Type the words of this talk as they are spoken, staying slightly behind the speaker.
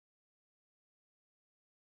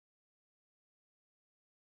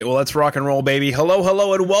Well, let's rock and roll, baby. Hello,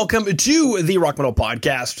 hello, and welcome to the Rock Metal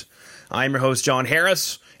Podcast. I'm your host, John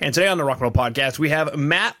Harris, and today on the Rock Metal Podcast, we have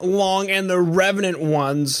Matt Long and the Revenant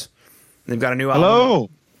Ones. They've got a new album.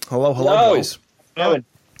 Hello, boys. Hello.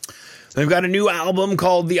 They've got a new album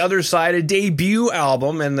called The Other Side, a debut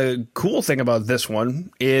album, and the cool thing about this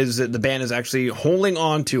one is that the band is actually holding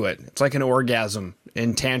on to it. It's like an orgasm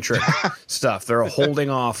in tantric stuff. They're holding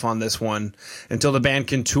off on this one until the band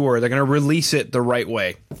can tour. They're going to release it the right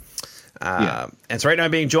way. And so right now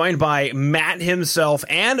I'm being joined by Matt himself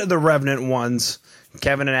and the Revenant Ones,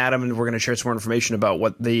 Kevin and Adam, and we're going to share some more information about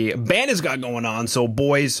what the band has got going on. So,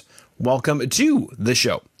 boys, welcome to the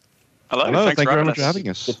show. Hello. Thank you very much for having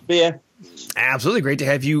us. Good to be here. Absolutely great to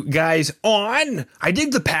have you guys on. I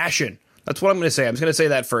dig the passion. That's what I'm going to say. I'm just going to say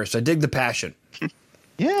that first. I dig the passion.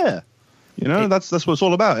 Yeah. You know, that's what it's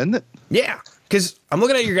all about, isn't it? Yeah, because I'm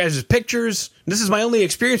looking at your guys' pictures. This is my only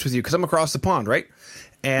experience with you because I'm across the pond, right?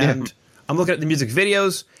 And I'm looking at the music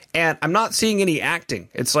videos, and I'm not seeing any acting.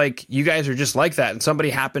 It's like you guys are just like that, and somebody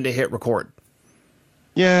happened to hit record.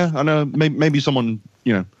 Yeah, I know. Maybe someone,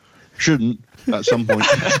 shouldn't at some point.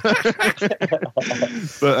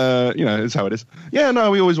 But, it's how it is. Yeah, no,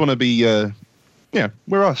 we always want to be,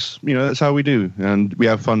 we're us. That's how we do. And we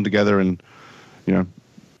have fun together, and,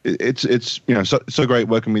 it's so great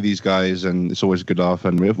working with these guys, and it's always a good laugh,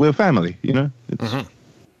 and we're family,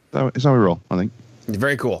 It's how we roll, I think.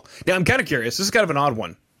 Very cool. Now, I'm kind of curious. This is kind of an odd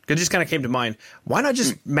one. It just kind of came to mind. Why not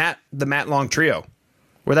just the Matt Long Trio?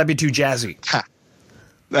 Would that be too jazzy?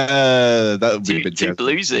 That would be a bit too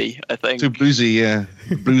bluesy, I think. Too bluesy, yeah.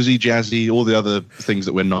 Bluesy, jazzy, all the other things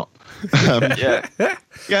that we're not. Yeah.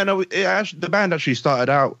 Yeah, no, the band actually started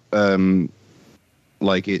out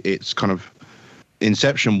it's kind of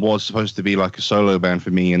inception was supposed to be like a solo band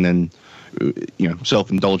for me, and then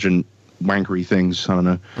self-indulgent wankery things. I don't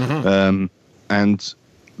know. Mm-hmm. And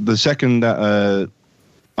the second that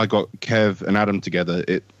I got Kev and Adam together,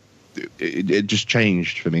 it just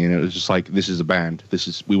changed for me, and it was just like, this is a band.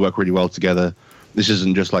 We work really well together. This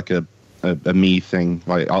isn't just like a me thing.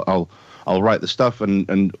 Like I'll write the stuff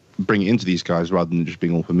and bring it into these guys rather than just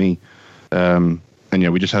being all for me. And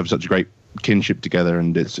we just have such a great kinship together,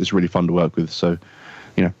 and it's really fun to work with. So,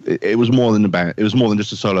 it was more than a band. It was more than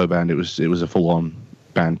just a solo band. It was a full on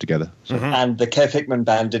band together. So. Mm-hmm. And the Kev Hickman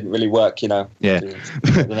band didn't really work, Yeah.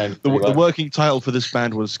 The working title for this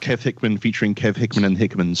band was Kev Hickman featuring Kev Hickman and the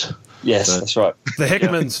Hickmans. Yes, that's right. The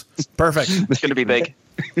Hickmans. Perfect. It's going to be big.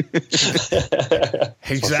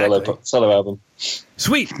 Exactly. Solo album.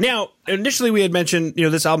 Sweet. Now, initially we had mentioned,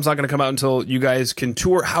 this album's not going to come out until you guys can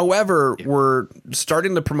tour. However, we're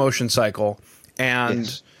starting the promotion cycle,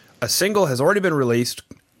 and a single has already been released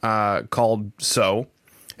called So.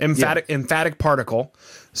 Emphatic Particle.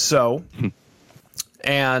 So.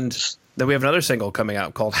 And then we have another single coming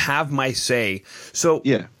out called Have My Say. So,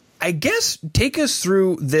 I guess take us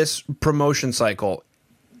through this promotion cycle.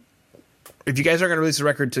 If you guys aren't going to release the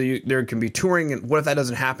record till there can be touring, and what if that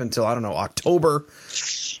doesn't happen till, I don't know, October?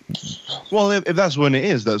 Well, if that's when it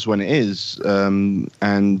is, that's when it is. And,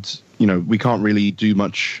 we can't really do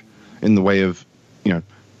much in the way of,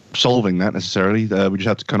 solving that necessarily. We just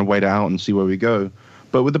have to kind of wait it out and see where we go.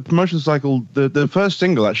 But with the promotion cycle, the first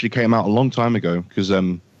single actually came out a long time ago, because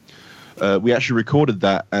we actually recorded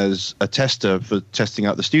that as a tester for testing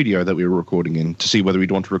out the studio that we were recording in to see whether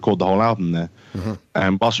we'd want to record the whole album there. Mm-hmm.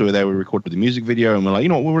 And whilst we were there, we recorded the music video, and we're like,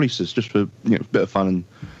 we'll release this just for a bit of fun. And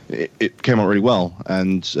it came out really well,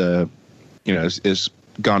 and it's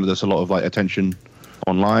garnered us a lot of attention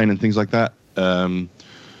online and things like that.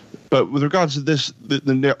 But with regards to this,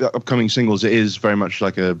 the upcoming singles, it is very much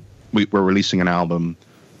like we're releasing an album.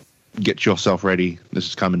 Get yourself ready. This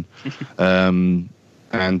is coming. It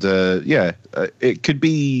could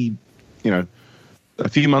be, a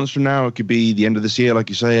few months from now. It could be the end of this year, like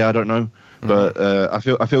you say. I don't know, but I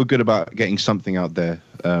feel good about getting something out there.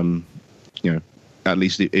 At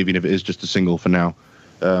least even if it is just a single for now.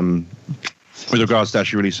 With regards to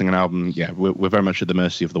actually releasing an album, we're very much at the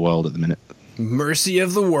mercy of the world at the minute. Mercy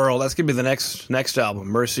of the World. That's gonna be the next album.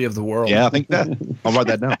 Mercy of the World. Yeah, I think that. I'll write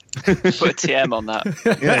that down. Put a TM on that.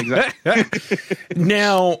 Yeah, exactly.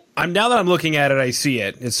 Now that I'm looking at it, I see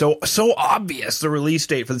it. It's so obvious. The release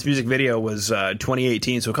date for this music video was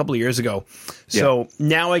 2018, so a couple of years ago. So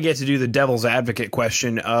now I get to do the devil's advocate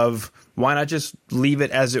question of why not just leave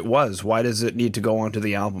it as it was? Why does it need to go onto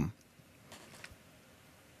the album?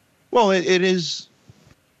 Well, it is.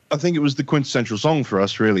 I think it was the quintessential song for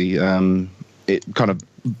us, really. It kind of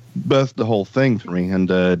birthed the whole thing for me,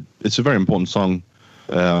 and it's a very important song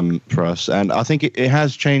for us. And I think it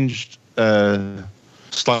has changed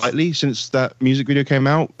slightly since that music video came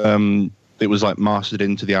out. it was like mastered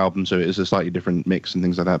into the album, so it was a slightly different mix and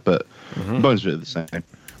things like that. But bones of it are the same.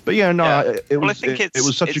 But yeah, no, Yeah. it Well, I was think it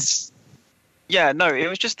was such a Yeah, no, it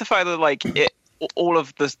was just the fact that like all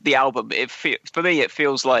of the album. For me, it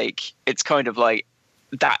feels like it's kind of like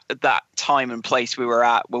that time and place we were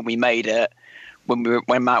at when we made it,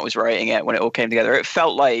 when Matt was writing it, when it all came together. It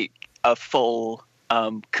felt like a full,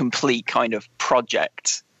 complete kind of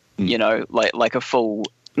project. You know, like a full,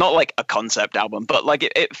 not like a concept album, but like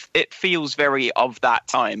it feels very of that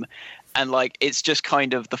time, and like it's just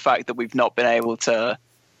kind of the fact that we've not been able to,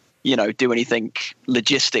 you know, do anything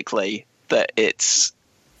logistically, that it's,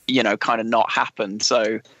 you know, kind of not happened.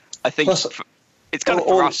 So I think it's kind of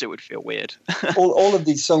for us, it would feel weird. all of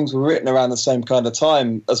these songs were written around the same kind of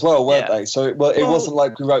time as well, weren't they? So it wasn't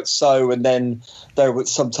like we wrote So and then there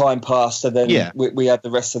was some time passed and then we had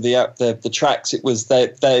the rest of the tracks. It was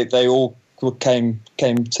they all came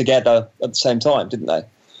together at the same time, didn't they?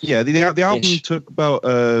 Yeah, the album took about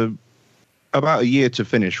a year to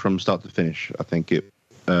finish from start to finish. I think it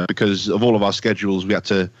because of all of our schedules, we had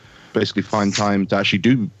to basically find time to actually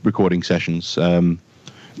do recording sessions,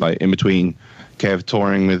 like in between Kev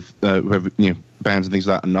touring with bands and things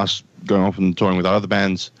like that, and us going off and touring with our other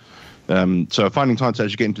bands. So finding time to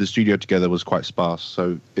actually get into the studio together was quite sparse.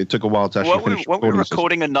 So it took a while to actually finish. Weren't we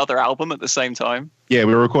recording another album at the the same time? Yeah,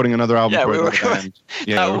 we were recording another album for another band.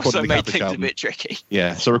 Yeah, that also made things a bit tricky.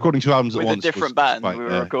 Yeah, so recording two albums with at once a different band. We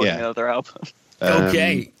were recording another album.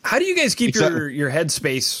 Okay, how do you guys keep your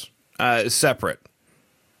headspace separate?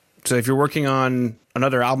 So if you're working on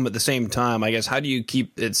another album at the same time, I guess, how do you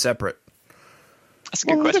keep it separate? That's a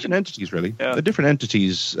good question. Different entities, really. Yeah. They're different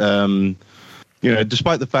entities.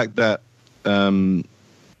 Despite the fact that working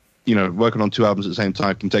on two albums at the same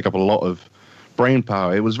time can take up a lot of brain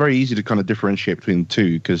power, it was very easy to kind of differentiate between the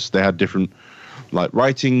two because they had different like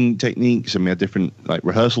writing techniques and we had different like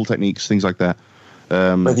rehearsal techniques, things like that.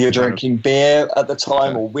 Whether you're drinking beer at the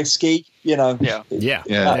time or whiskey, you know. Yeah,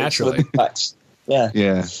 naturally. Yeah. But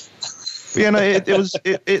yeah, no,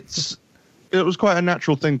 it was quite a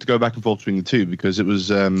natural thing to go back and forth between the two because it was,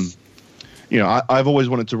 I've always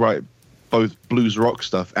wanted to write both blues rock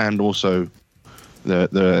stuff and also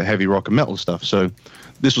the heavy rock and metal stuff. So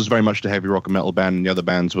this was very much the heavy rock and metal band, and the other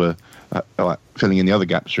bands were like filling in the other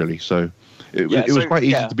gaps, really. So it was quite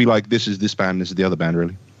easy to be like, this is this band, this is the other band,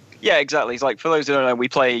 really. Yeah, exactly. It's like, for those who don't know, we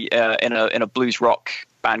play in a blues rock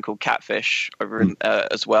band called Catfish over in,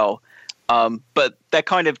 as well. But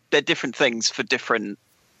they're different things for different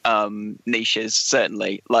niches,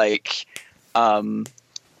 certainly. Like,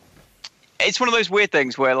 it's one of those weird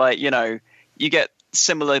things where, like, you get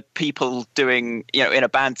similar people doing, in a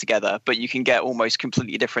band together, but you can get almost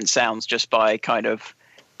completely different sounds just by kind of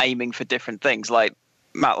aiming for different things. Like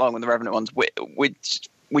Matt Long and the Revenant ones,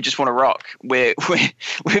 we just want to rock.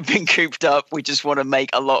 We've been cooped up. We just want to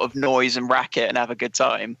make a lot of noise and racket and have a good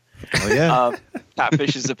time. Oh yeah.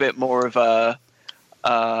 Catfish is a bit more of a,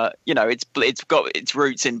 it's got its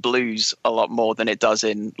roots in blues a lot more than it does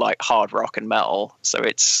in like hard rock and metal. So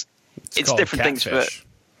it's different Catfish. things. But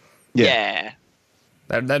yeah.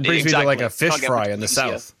 That brings me to like a fish fry in the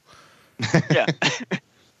South. Yeah.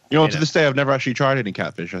 To this day, I've never actually tried any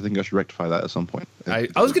catfish. I think I should rectify that at some point. I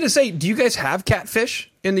was going to say, do you guys have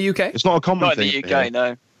catfish in the UK? It's not a common Not thing. in the UK,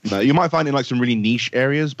 no. No, you might find it in like some really niche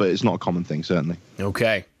areas, but it's not a common thing, certainly.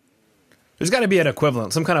 Okay. There's got to be an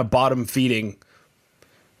equivalent, some kind of bottom feeding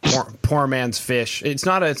poor man's fish. It's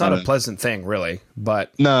not a pleasant thing, really.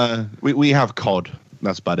 But no, we have cod.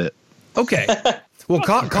 That's about it. Okay. Well,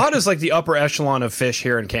 cod is like the upper echelon of fish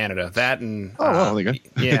here in Canada. That and there you go.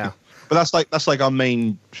 Yeah. But that's like our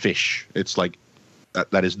main fish. It's like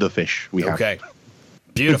that is the fish we have. Okay.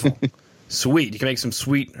 Beautiful. Sweet. You can make some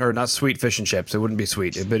sweet, or not sweet, fish and chips. It wouldn't be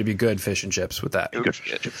sweet. It'd be good fish and chips with that. Good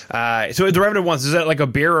fish and chips. So the Revenant ones, is that like a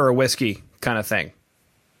beer or a whiskey kind of thing?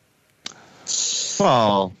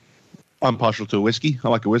 Well, I'm partial to a whiskey. I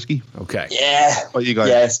like a whiskey. Okay. Yeah. What you guys?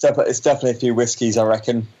 Yeah, it's definitely a few whiskies, I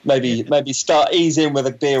reckon. Maybe ease in with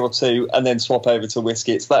a beer or two and then swap over to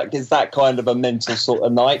whiskey. It's that kind of a mental sort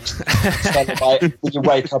of night. It's kind of like when you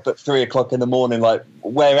wake up at 3 o'clock in the morning, like,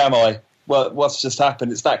 where am I? Well, what's just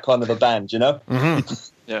happened? It's that kind of a band, you know? Mm-hmm.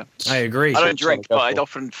 Yeah. I agree. I don't drink, but I'd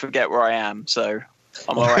often forget where I am, so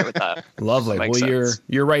I'm all right with that. Lovely. Well,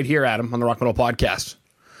 you're right here, Adam, on the Rock Metal Podcast.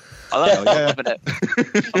 I love it. I'm loving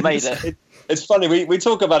it. I made it. It's funny, we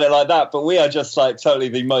talk about it like that, but we are just like totally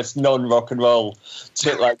the most non-rock and roll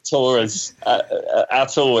tourers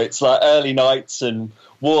at all. It's like early nights and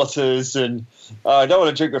waters, and I don't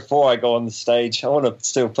want to drink before I go on the stage. I want to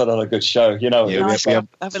still put on a good show, you know. Yeah,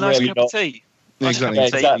 have a nice cup of tea.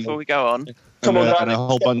 Exactly. Before we go on. Come on, and a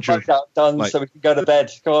whole bunch of done, so we can go to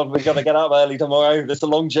bed. Come on, we've got to get up early tomorrow. It's a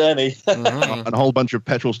long journey. And a whole bunch of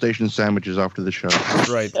petrol station sandwiches after the show. That's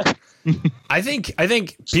right. I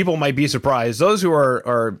think people might be surprised. Those who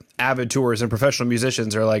are avid tours and professional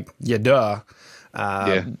musicians are like, yeah, duh.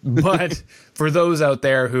 But for those out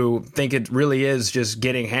there who think it really is just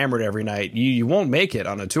getting hammered every night, you won't make it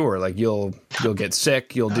on a tour. Like you'll get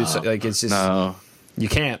sick. You'll do like it's just you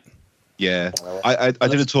can't. Yeah, I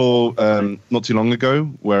did a tour not too long ago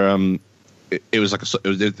where it was like it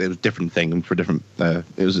was a different thing for different. It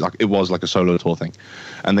was like a solo tour thing,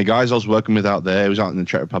 and the guys I was working with out there, it was out in the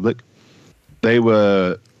Czech Republic. They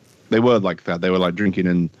were like that. They were like drinking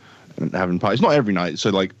and having parties, not every night.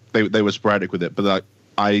 So like they were sporadic with it, but like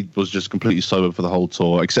I was just completely sober for the whole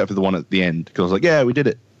tour, except for the one at the end because I was like, yeah, we did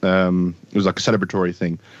it. It was like a celebratory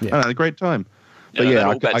thing, and I had a great time. But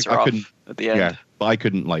I couldn't at the end. Yeah, but I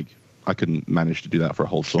couldn't manage to do that for a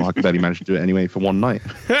whole tour. I could barely manage to do it anyway for one night.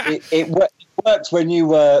 It worked when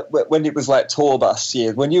it was like tour bus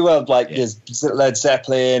years, when you were like Led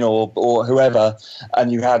Zeppelin or whoever,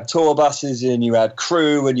 and you had tour buses and you had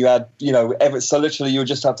crew and you had so literally you would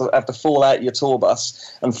just have to fall out your tour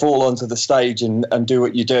bus and fall onto the stage and do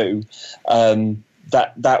what you do.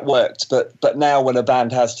 That worked, but now when a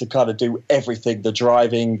band has to kind of do everything, the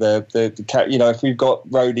driving, the if we've got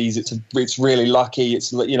roadies, it's really lucky.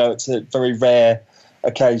 It's a very rare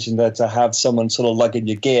occasion there to have someone sort of lugging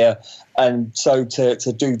your gear, and so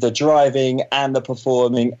to do the driving and the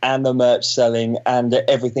performing and the merch selling and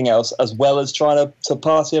everything else, as well as trying to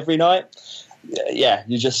party every night. Yeah,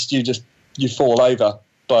 you fall over.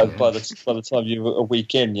 By the time you're a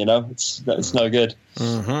week in, it's no good.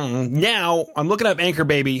 Mm-hmm. Now I'm looking up Anchor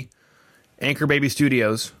Baby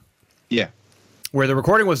Studios. Yeah, where the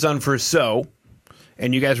recording was done for So,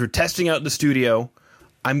 and you guys were testing out the studio.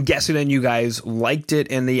 I'm guessing then you guys liked it,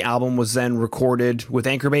 and the album was then recorded with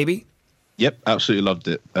Anchor Baby. Yep, absolutely loved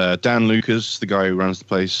it. Dan Lucas, the guy who runs the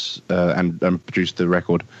place and produced the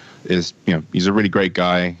record, he's a really great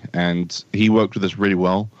guy, and he worked with us really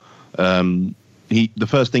well. The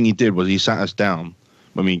first thing he did was he sat us down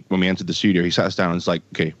when we entered the studio. He sat us down and was like,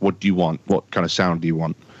 "Okay, what do you want? What kind of sound do you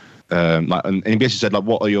want?" And he basically said like,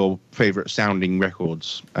 "What are your favorite sounding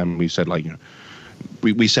records?" And we said like,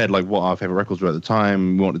 we said like what our favorite records were at the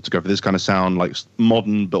time. We wanted to go for this kind of sound, like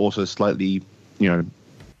modern, but also slightly, not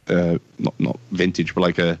vintage, but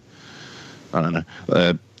like sort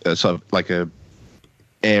of like a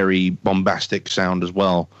airy, bombastic sound as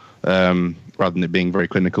well, rather than it being very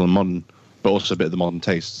clinical and modern, but also a bit of the modern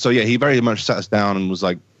taste. So yeah, he very much sat us down and was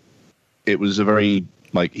like, it was a very,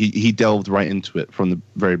 like, he delved right into it from the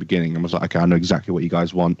very beginning and was like, okay, I know exactly what you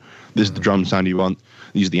guys want. This is the drum sound you want.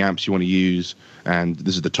 These are the amps you want to use. And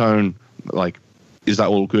this is the tone. Like, is that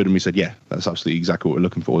all good? And we said, yeah, that's absolutely exactly what we're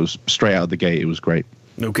looking for. It was straight out of the gate. It was great.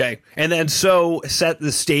 Okay. And then So set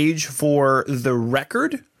the stage for the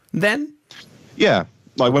record then? Yeah.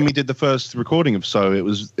 Like when we did the first recording of So, it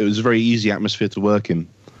was a very easy atmosphere to work in.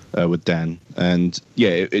 With Dan, and yeah,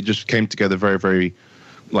 it just came together very, very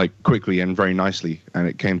like quickly and very nicely, and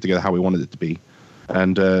it came together how we wanted it to be.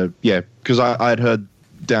 And yeah, because I had heard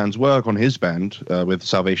Dan's work on his band with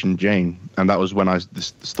Salvation Jane, and that was when I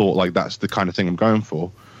thought like that's the kind of thing I'm going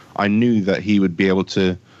for. I knew that he would be able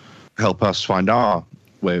to help us find our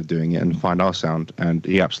way of doing it and find our sound, and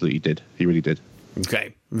he absolutely did. He really did.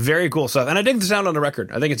 Okay, very cool stuff, and I dig the sound on the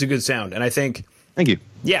record. I think it's a good sound, and I think thank you.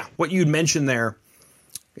 Yeah, what you'd mentioned there.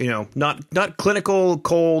 Not clinical,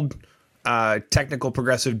 cold, technical,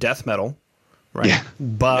 progressive death metal, right? Yeah.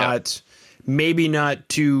 But maybe not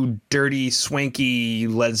too dirty, swanky,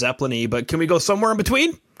 Led Zeppelin-y, but can we go somewhere in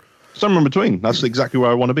between? Somewhere in between. That's exactly where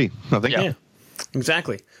I want to be, I think. Yeah,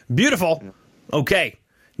 exactly. Beautiful. Yeah. Okay,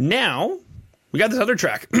 now we got this other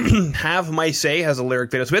track. Have My Say has a lyric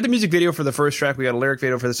video. So we had the music video for the first track. We got a lyric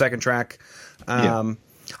video for the second track. I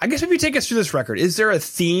guess maybe take us through this record. Is there a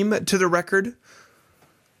theme to the record?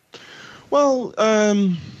 Well,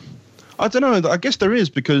 I don't know. I guess there is,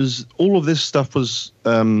 because all of this stuff was,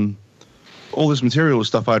 all this material was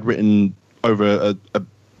stuff I'd written over a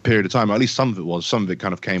period of time. Or at least some of it was. Some of it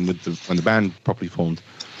kind of came with when the band properly formed.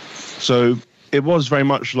 So it was very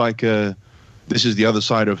much like this is the other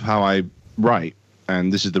side of how I write,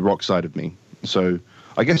 and this is the rock side of me. So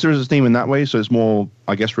I guess there is a theme in that way. So it's more,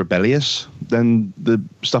 I guess, rebellious than the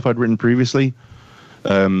stuff I'd written previously.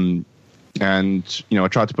 And, I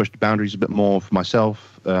tried to push the boundaries a bit more for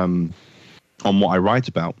myself on what I write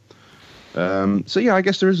about. So, yeah, I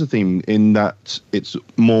guess there is a theme in that it's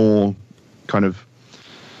more kind of,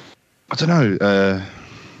 I don't know,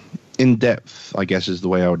 in depth, I guess is the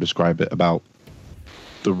way I would describe it, about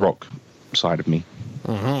the rock side of me.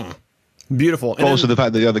 Mm-hmm. Beautiful. But also the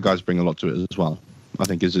fact that the other guys bring a lot to it as well, I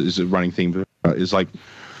think is a running theme. It's like,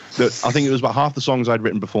 I think it was about half the songs I'd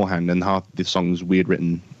written beforehand and half the songs we had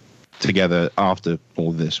written together after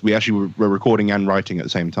all this. We actually were recording and writing at the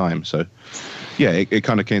same time. So, yeah, it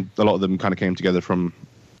kind of came, a lot of them kind of came together from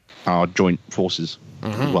our joint forces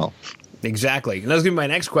as well. Exactly. And that was going to be my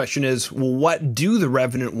next question is, well, what do the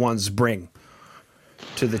Revenant ones bring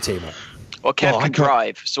to the table? Well, Kev can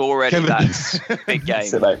drive, so already that's big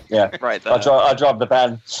game. Yeah, right there. I drive the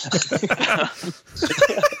van.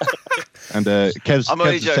 And Kev's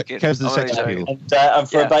the sex joking. appeal. And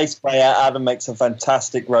for a bass player, Adam makes a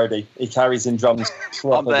fantastic roadie. He carries in drums.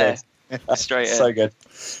 I'm there. Straight in. So good.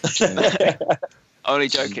 Only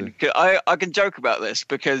joking. I can joke about this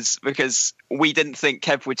because we didn't think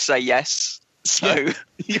Kev would say yes. So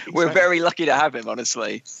we're very lucky to have him,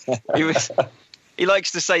 honestly. He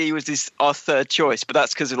likes to say he was our third choice, but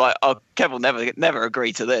that's because Kev will never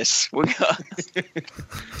agree to this.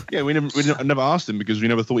 Yeah, we never asked him because we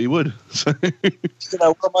never thought he would. So.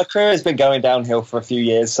 Well, my career has been going downhill for a few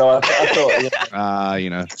years, so I thought,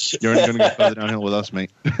 you're only going to go further downhill with us,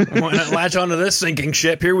 mate. Why not latch onto this sinking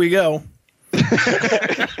ship? Here we go.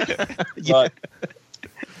 Right.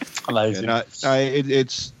 Amazing.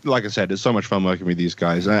 It's like I said, it's so much fun working with these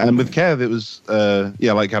guys, and with Kev, it was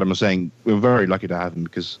like Adam was saying, we were very lucky to have him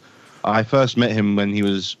because I first met him when he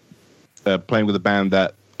was playing with a band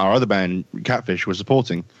that our other band Catfish was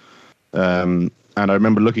supporting, and I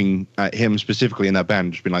remember looking at him specifically in that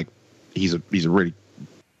band, just being like, he's a really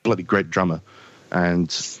bloody great drummer,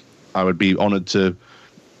 and I would be honored to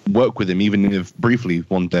work with him, even if briefly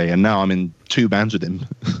one day. And now I'm in 2 bands with him.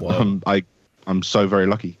 I'm so very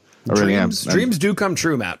lucky. I really am. Dreams do come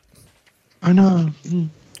true, Matt. I know.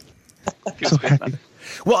 So happy.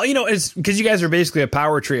 Well, it's because you guys are basically a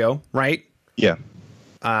power trio, right? Yeah.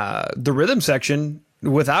 The rhythm section,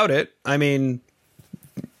 without it, I mean,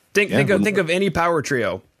 think of any power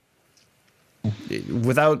trio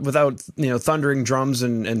without thundering drums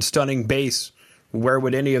and stunning bass. Where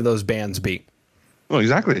would any of those bands be? Well,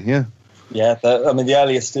 exactly. Yeah. Yeah, the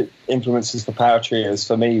earliest influences for power trios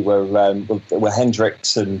for me were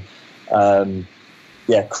Hendrix and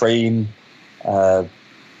Cream, even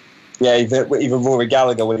Rory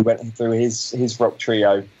Gallagher when he went through his rock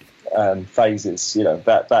trio phases.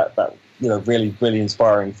 That really really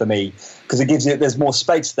inspiring for me because it gives you there's more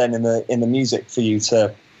space then in the music for you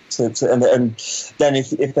to and then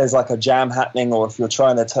if there's like a jam happening or if you're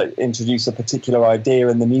trying to introduce a particular idea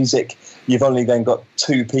in the music, you've only then got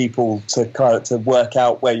 2 people to work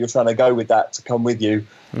out where you're trying to go with that to come with you,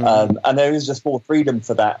 and there is just more freedom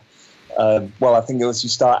for that. I think as you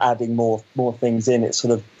start adding more things in, it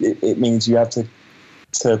sort of it means you have to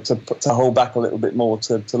hold back a little bit more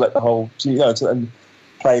to let the whole and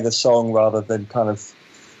play the song rather than kind of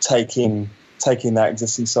taking that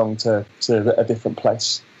existing song to a different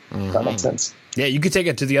place. If that makes sense. Yeah, you could take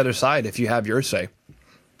it to the other side if you have your say.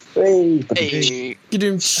 Hey.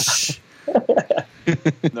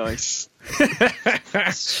 Nice.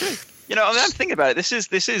 I'm thinking about it. This is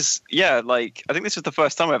I think this is the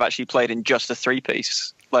first time I've actually played in just a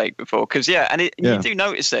 3-piece before. Because you do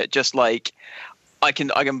notice it. Just like I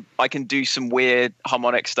can do some weird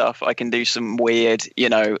harmonic stuff. I can do some weird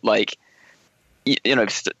throw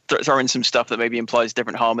in some stuff that maybe implies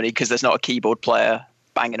different harmony because there's not a keyboard player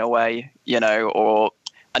banging away, or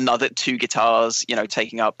another 2 guitars,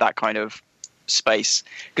 taking up that kind of space.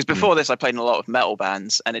 Because before this, I played in a lot of metal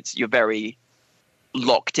bands, and you're very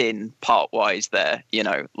locked in part wise there.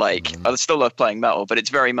 I still love playing metal, but it's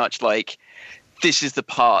very much like this is the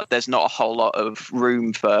part. There's not a whole lot of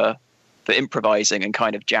room for improvising and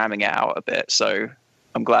kind of jamming it out a bit. So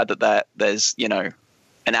I'm glad that there's an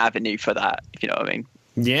avenue for that, if you know what I mean.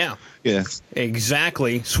 Yeah. Yeah.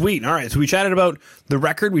 Exactly. Sweet. All right. So we chatted about the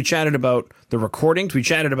record. We chatted about the recordings. We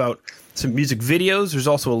chatted about some music videos. There's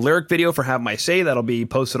also a lyric video for Have My Say that'll be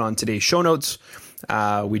posted on today's show notes.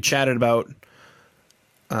 We chatted about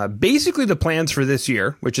basically the plans for this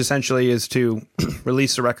year, which essentially is to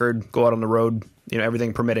release the record, go out on the road,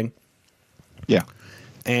 everything permitting. Yeah.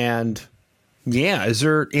 And is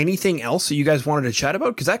there anything else that you guys wanted to chat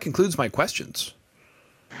about? Because that concludes my questions.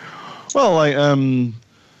 Well, I don't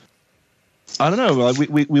know.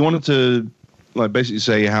 We wanted to basically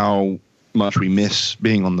say how much we miss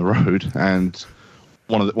being on the road, and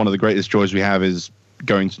one of the greatest joys we have is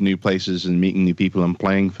going to new places and meeting new people and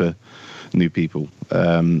playing for new people.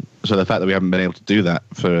 So the fact that we haven't been able to do that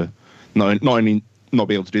for not only not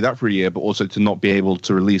be able to do that for a year, but also to not be able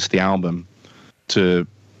to release the album to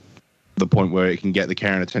the point where it can get the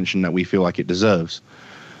care and attention that we feel like it deserves.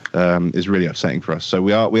 Is really upsetting for us. So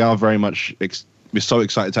we are very much we're so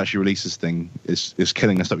excited to actually release this thing. It's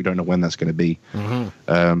killing us that we don't know when that's going to be.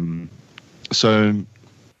 So,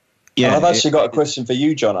 yeah. I've actually got a question for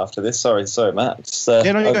you, John, after this. Sorry, Matt. No,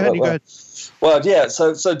 you go ahead. You go ahead. Well, yeah.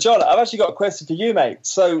 So, John, I've actually got a question for you, mate.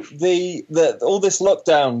 So, the all this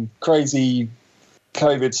lockdown, crazy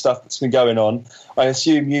COVID stuff that's been going on, I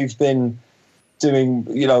assume you've been doing,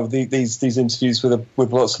 these interviews with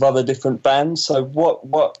lots of other different bands. So,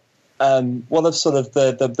 what are sort of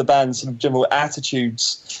the band's sort of general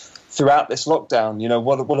attitudes throughout this lockdown?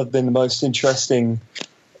 What have been the most interesting,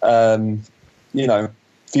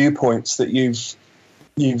 viewpoints that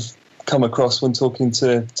you've come across when talking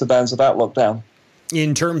to bands about lockdown?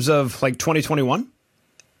 In terms of like 2021?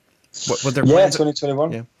 What their plans?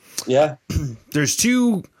 2021. Yeah. There's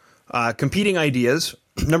two competing ideas.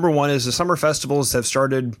 Number one is the summer festivals have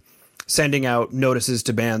started sending out notices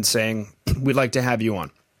to bands saying, we'd like to have you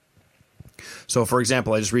on. So, for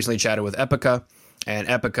example, I just recently chatted with Epica, and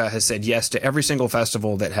Epica has said yes to every single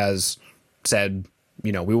festival that has said,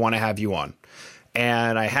 we want to have you on.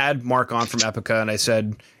 And I had Mark on from Epica, and I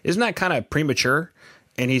said, isn't that kind of premature?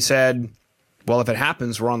 And he said, well, if it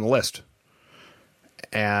happens, we're on the list.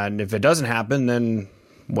 And if it doesn't happen, then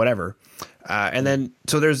whatever. And then,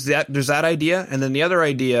 so there's that idea. And then the other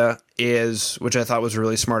idea is, which I thought was a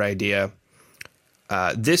really smart idea,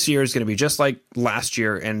 this year is going to be just like last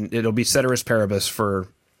year, and it'll be ceteris paribus for,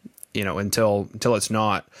 until it's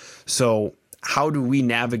not. So how do we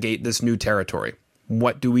navigate this new territory?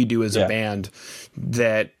 What do we do as a band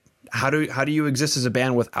how do you exist as a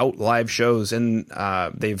band without live shows? And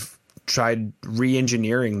they've tried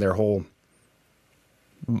re-engineering their whole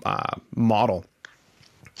model.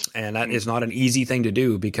 And that is not an easy thing to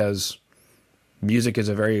do because music is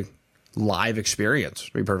a very live experience,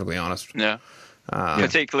 to be perfectly honest. Yeah.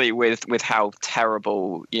 Particularly with how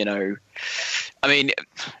terrible, I mean,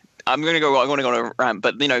 I'm going to go on a rant,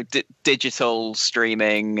 but digital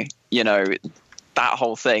streaming, that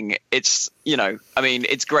whole thing, it's, I mean,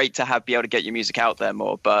 it's great to be able to get your music out there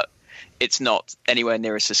more, but it's not anywhere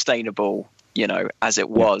near as sustainable, as it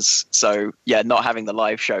was. So not having the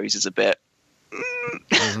live shows is a bit.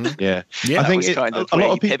 Yeah. I think a lot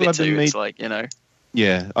of people have been it's like,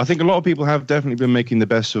 Yeah, I think a lot of people have definitely been making the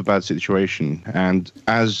best of a bad situation, and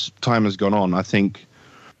as time has gone on, I think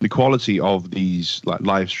the quality of these like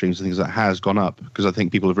live streams and things that has gone up because I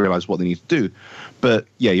think people have realized what they need to do. But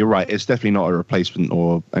yeah, you're right; it's definitely not a replacement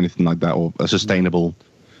or anything like that, or a sustainable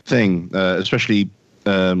thing, especially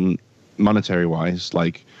monetary wise.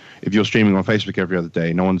 Like if you're streaming on Facebook every other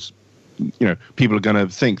day, no one's, people are going to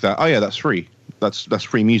think that, oh yeah, that's free, that's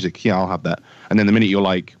free music. Yeah, I'll have that. And then the minute you're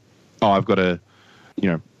like, oh, I've got a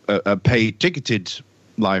paid ticketed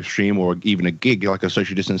live stream or even a gig, like a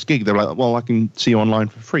social distance gig, they're like, well, I can see you online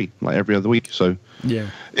for free like every other week. So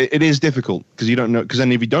yeah, it is difficult because you don't know, because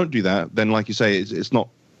then if you don't do that, then like you say, it's not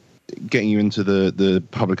getting you into the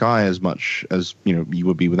public eye as much as you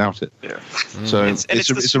would be without it. Yeah. So it's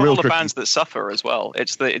a real tricky bands that suffer as well.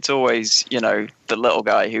 It's always the little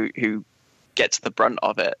guy who gets the brunt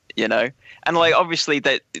of it, and like obviously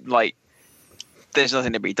that like there's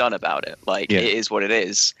nothing to be done about it. Like it is what it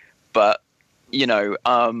is. But like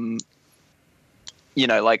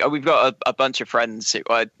we've got a bunch of friends who,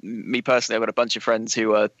 me personally, I've got a bunch of friends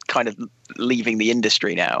who are kind of leaving the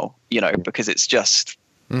industry now, because it's just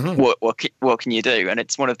what can you do? And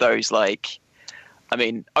it's one of those like, I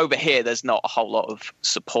mean, over here there's not a whole lot of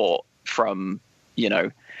support from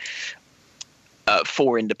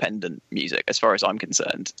for independent music as far as I'm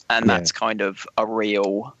concerned, and that's kind of a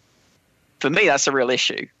real. For me, that's a real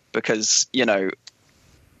issue because,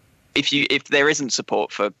 if there isn't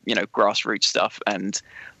support for, grassroots stuff and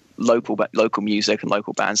local music and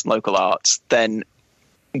local bands and local arts, then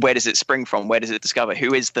where does it spring from? Where does it discover?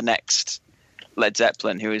 Who is the next Led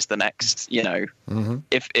Zeppelin? Who is the next,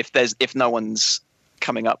 if no one's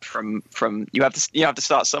coming up from you have to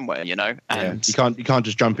start somewhere, and you can't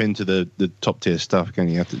just jump into the top tier stuff, can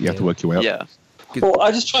you? You have to work your way up. Yeah. Well,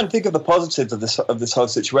 I just try and think of the positives of this whole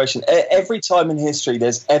situation. Every time in history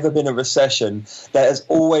there's ever been a recession, there has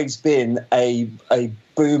always been a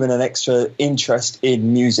boom and an extra interest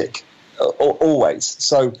in music, always.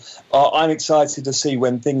 So I'm excited to see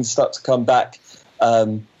when things start to come back,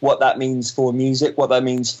 what that means for music, what that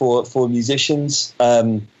means for musicians.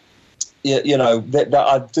 That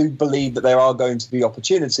I do believe that there are going to be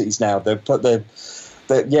opportunities now.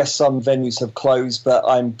 Yes, some venues have closed, but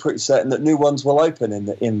I'm pretty certain that new ones will open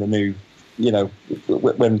in the new,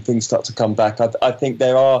 when things start to come back. I think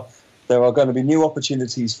there are going to be new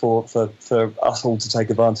opportunities for us all to take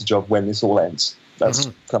advantage of when this all ends. That's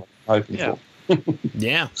kind of hoping for.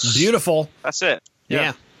 Yeah, beautiful. That's it.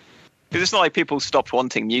 Yeah. Because it's not like people stopped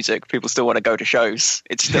wanting music. People still want to go to shows.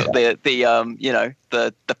 It's still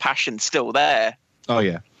the passion's still there. Oh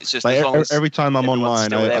yeah. It's just like as long as every time I'm online,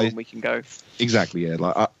 still there when we can go. Exactly. Yeah.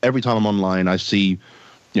 Like every time I'm online, I see,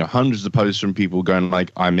 hundreds of posts from people going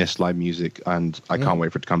like, "I miss live music and I can't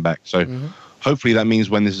wait for it to come back." So hopefully that means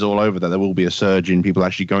when this is all over, that there will be a surge in people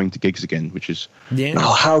actually going to gigs again, which is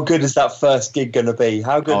Oh, how good is that first gig going to be?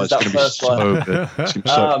 How good is that first one?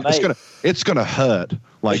 So good. It's gonna hurt.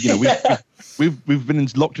 Like we've been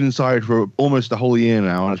locked inside for almost a whole year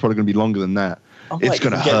now, and it's probably going to be longer than that. It's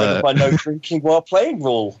going to hurt. Get rid of my no drinking while playing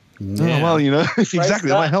rule. Yeah. Oh, well, exactly.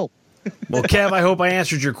 That might help. Well, Kev, I hope I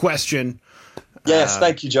answered your question. Yes,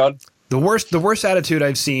 thank you, John. The worst attitude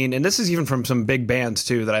I've seen, and this is even from some big bands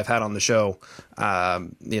too that I've had on the show,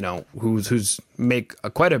 who's make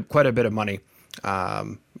quite a bit of money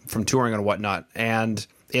from touring and whatnot, and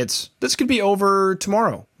this could be over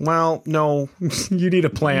tomorrow. Well, no, you need a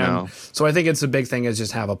plan. No. So I think it's the big thing is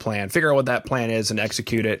just have a plan, figure out what that plan is, and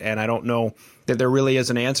execute it. And I don't know that there really is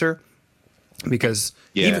an answer because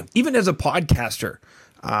even as a podcaster,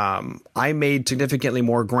 I made significantly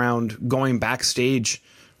more ground going backstage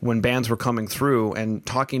when bands were coming through and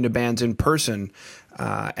talking to bands in person.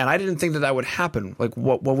 And I didn't think that would happen. Like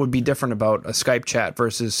what would be different about a Skype chat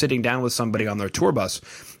versus sitting down with somebody on their tour bus?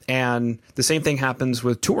 And the same thing happens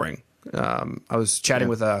with touring. I was chatting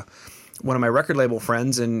with one of my record label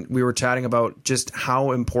friends, and we were chatting about just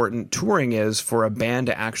how important touring is for a band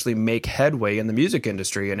to actually make headway in the music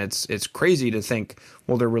industry. And it's crazy to think,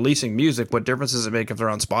 well, they're releasing music. What difference does it make if they're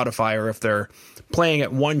on Spotify or if they're playing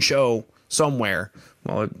at one show somewhere?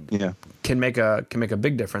 Well, it can make a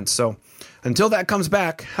big difference. So until that comes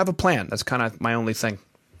back, have a plan. That's kind of my only thing.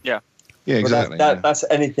 Yeah, exactly. That's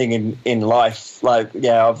anything in life. Like,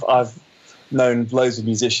 I've known loads of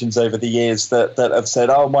musicians over the years that have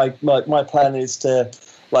said, "Oh, my plan is to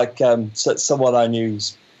so someone I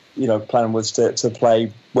knew's plan was to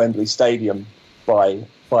play Wembley Stadium by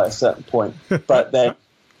a certain point, but then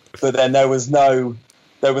there was no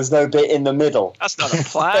bit in the middle." That's not a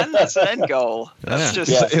plan. That's an end goal. That's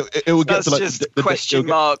just it will get to just question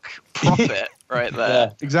mark profit right there.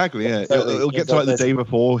 Yeah. Exactly. Yeah, it'll get to the day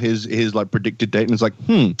before his predicted date, and it's like,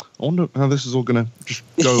 I wonder how this is all going to just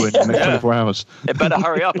go in the next 24 hours. It better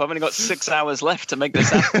hurry up. I've only got 6 hours left to make this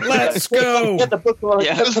happen. Let's go. Get the book on.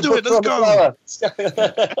 Let's do it. Let's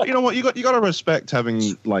go. You know what? You got to respect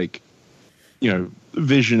having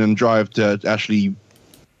vision and drive to actually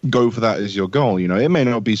go for that as your goal. It may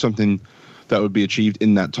not be something that would be achieved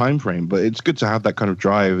in that time frame, but it's good to have that kind of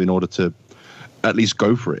drive in order to at least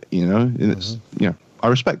go for it. And it's I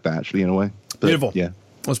respect that actually in a way. But, beautiful. Yeah.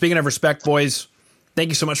 Well, speaking of respect, boys, thank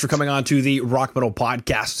you so much for coming on to the Rock Metal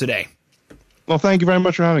Podcast today. Well, thank you very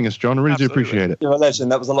much for having us, John. I really do appreciate it. You're a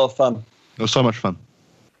legend. That was a lot of fun. It was so much fun.